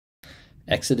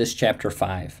Exodus chapter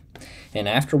 5. And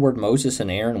afterward Moses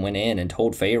and Aaron went in and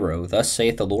told Pharaoh, Thus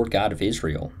saith the Lord God of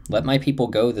Israel, Let my people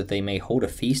go, that they may hold a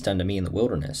feast unto me in the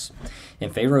wilderness.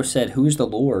 And Pharaoh said, Who is the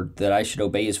Lord, that I should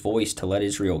obey his voice to let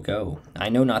Israel go? I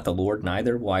know not the Lord,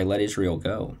 neither will I let Israel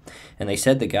go. And they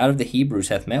said, The God of the Hebrews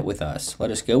hath met with us.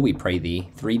 Let us go, we pray thee,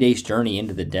 3 days' journey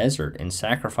into the desert, and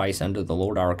sacrifice unto the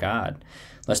Lord our God,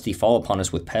 lest he fall upon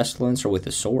us with pestilence or with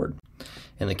the sword.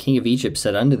 And the king of Egypt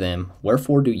said unto them,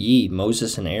 Wherefore do ye,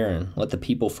 Moses and Aaron, let the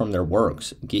people from their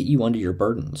works get you unto your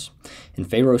burdens? And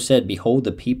Pharaoh said, Behold,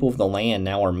 the people of the land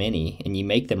now are many, and ye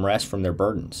make them rest from their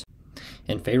burdens.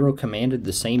 And Pharaoh commanded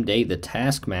the same day the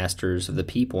taskmasters of the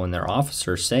people and their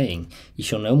officers, saying, Ye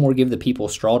shall no more give the people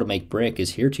straw to make brick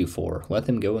as heretofore. Let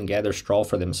them go and gather straw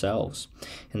for themselves.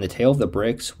 And the tale of the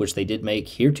bricks which they did make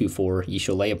heretofore ye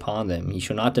shall lay upon them. Ye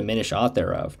shall not diminish aught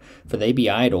thereof. For they be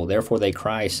idle, therefore they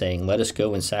cry, saying, Let us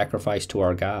go and sacrifice to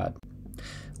our God.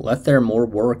 Let there more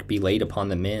work be laid upon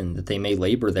the men, that they may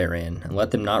labor therein, and let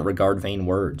them not regard vain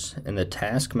words. And the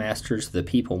taskmasters of the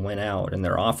people went out, and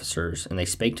their officers, and they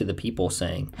spake to the people,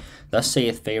 saying, Thus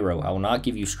saith Pharaoh, I will not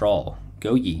give you straw.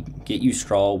 Go ye, get you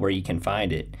straw where ye can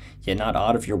find it, yet not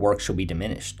aught of your work shall be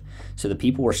diminished. So the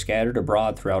people were scattered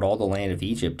abroad throughout all the land of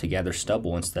Egypt to gather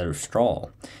stubble instead of straw.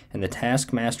 And the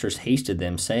taskmasters hasted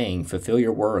them, saying, Fulfill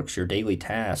your works, your daily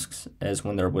tasks, as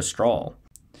when there was straw.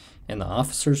 And the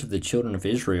officers of the children of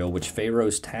Israel, which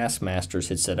Pharaoh's taskmasters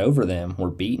had set over them, were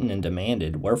beaten and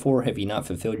demanded, Wherefore have ye not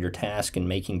fulfilled your task in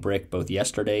making brick both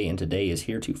yesterday and today as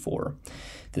heretofore?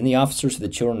 Then the officers of the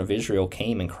children of Israel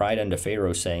came and cried unto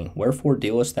Pharaoh, saying, Wherefore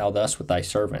dealest thou thus with thy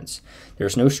servants? There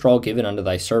is no straw given unto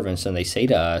thy servants, and they say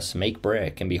to us, Make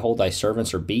brick, and behold, thy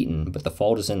servants are beaten, but the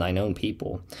fault is in thine own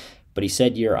people. But he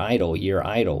said, Ye are idle, ye are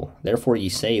idle. Therefore ye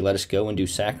say, Let us go and do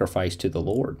sacrifice to the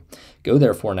Lord. Go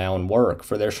therefore now and work,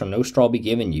 for there shall no straw be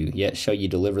given you, yet shall ye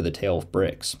deliver the tale of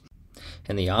bricks.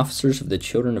 And the officers of the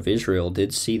children of Israel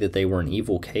did see that they were in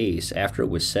evil case, after it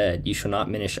was said, Ye shall not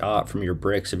diminish aught from your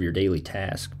bricks of your daily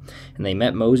task. And they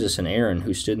met Moses and Aaron,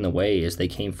 who stood in the way as they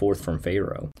came forth from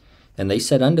Pharaoh. And they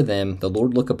said unto them, The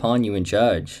Lord look upon you and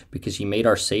judge, because ye made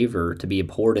our Saviour to be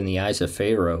abhorred in the eyes of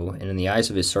Pharaoh, and in the eyes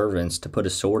of his servants, to put a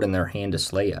sword in their hand to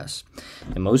slay us.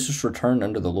 And Moses returned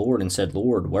unto the Lord, and said,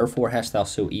 Lord, wherefore hast thou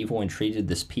so evil entreated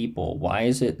this people? Why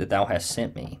is it that thou hast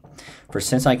sent me? For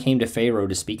since I came to Pharaoh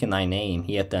to speak in thy name,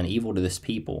 he hath done evil to this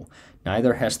people,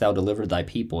 neither hast thou delivered thy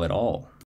people at all.